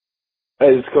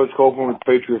Hey, this is Coach Copeland with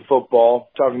Patriot Football,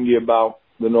 talking to you about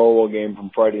the Norwell game from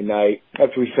Friday night.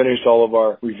 After we finished all of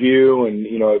our review and,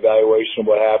 evaluation of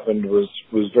what happened, was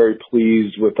very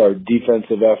pleased with our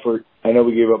defensive effort. I know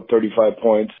we gave up 35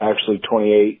 points, actually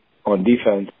 28 on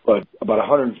defense, but about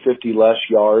 150 less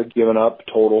yards given up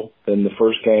total than the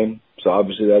first game. So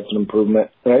obviously that's an improvement.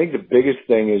 And I think the biggest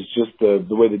thing is just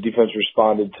the way the defense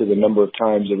responded to the number of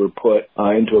times they were put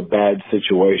into a bad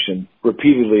situation.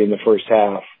 Repeatedly in the first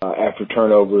half, after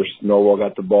turnovers, Norwell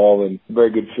got the ball in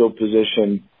very good field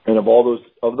position. And of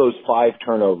those 5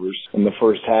 turnovers in the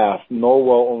first half,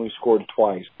 Norwell only scored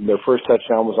twice. Their first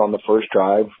touchdown was on the first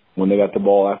drive when they got the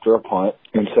ball after a punt.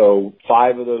 And so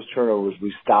 5 of those turnovers,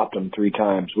 we stopped them 3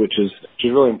 times, which is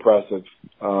really impressive.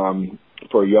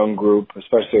 For a young group,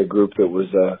 especially a group that was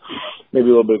maybe a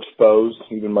little bit exposed,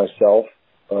 even myself,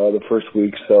 the first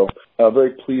week. So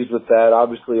very pleased with that.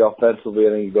 Obviously, offensively,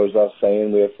 I think it goes without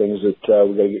saying we have things that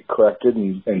we got to get corrected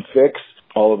and fixed.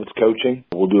 All of it's coaching.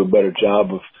 We'll do a better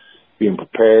job of being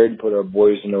prepared, put our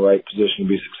boys in the right position to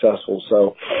be successful.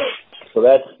 So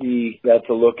that's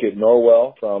a look at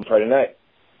Norwell from Friday night.